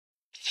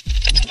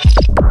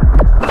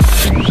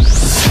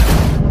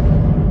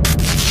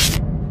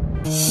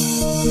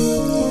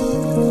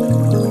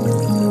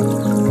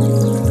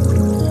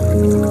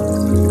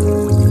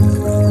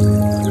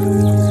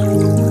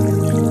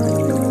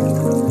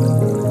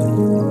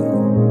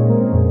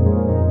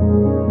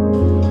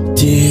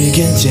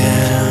Digging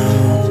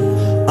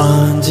down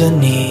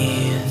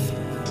underneath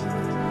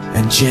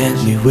and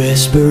gently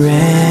whispering,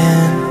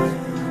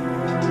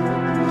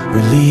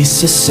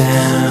 release a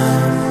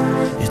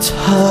sound. It's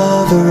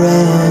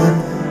hovering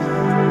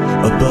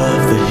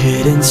above the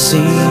hidden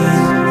scene.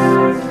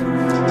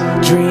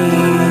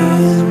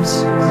 Dreams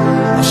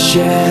are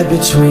shared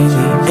between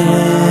the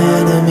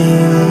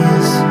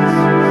enemies.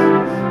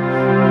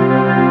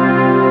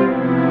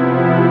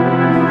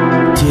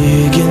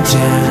 Digging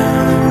down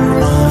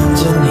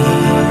underneath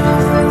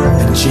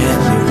and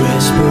gently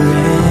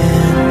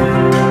whispering,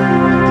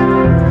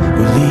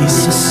 release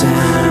a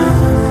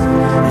sound.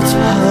 It's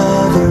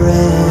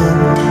hovering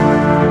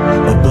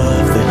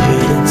above the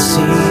hidden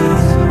scene.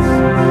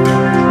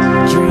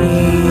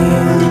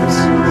 Dreams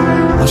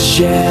are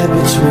shared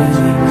between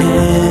the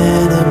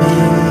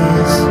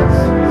enemies.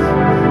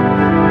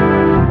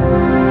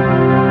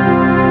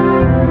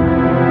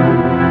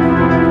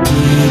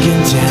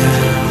 Digging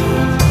down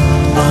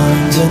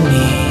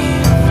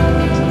underneath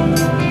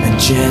and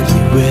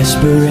gently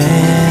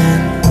whispering,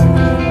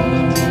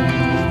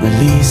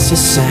 release a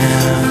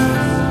sound.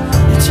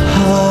 It's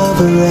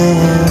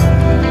hovering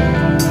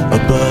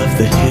above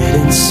the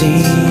hidden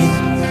scene.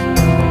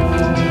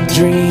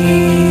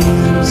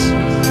 Dreams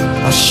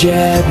are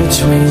shared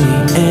between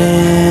the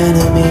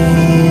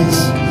enemies.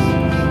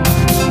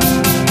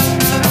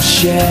 Are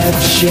shared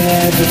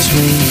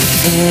between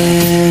the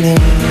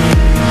enemies.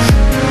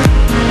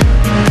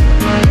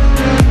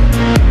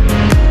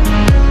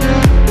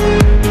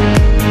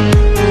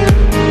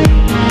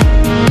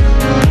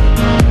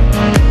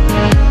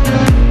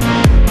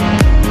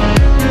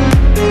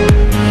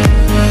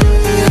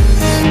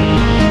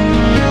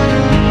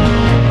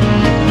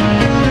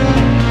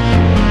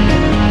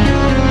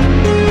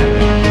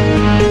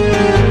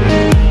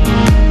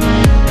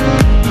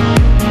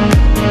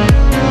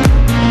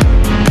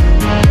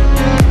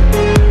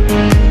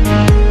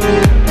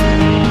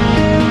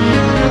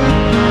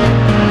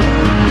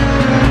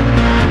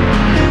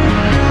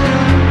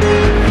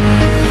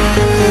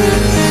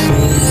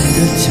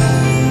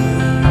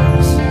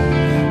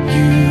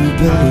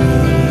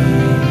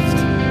 Believed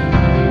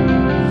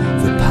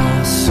the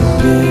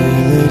possibilities,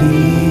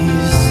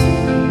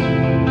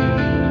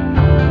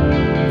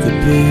 the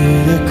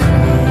bitter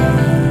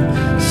crown.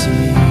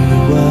 See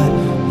what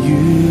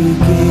you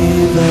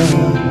gave up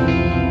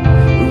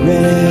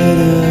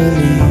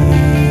readily.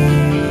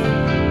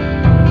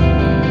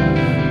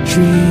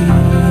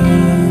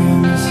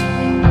 Dreams,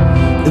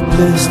 the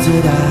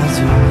blistered eyes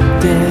of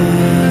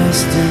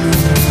destiny.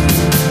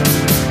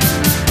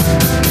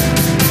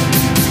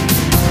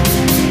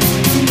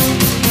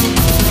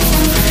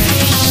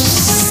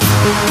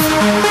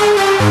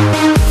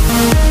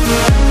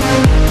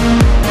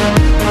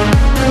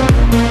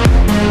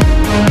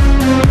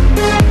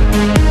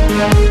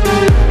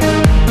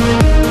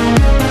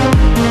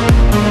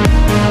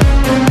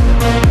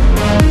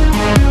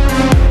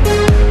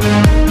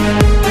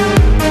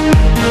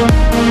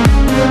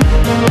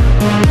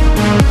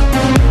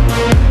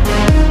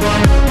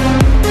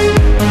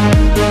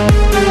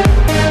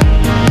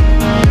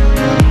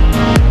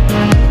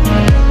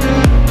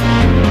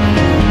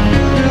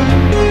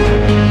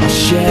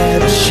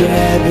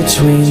 Shared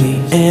between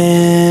the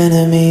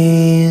enemies.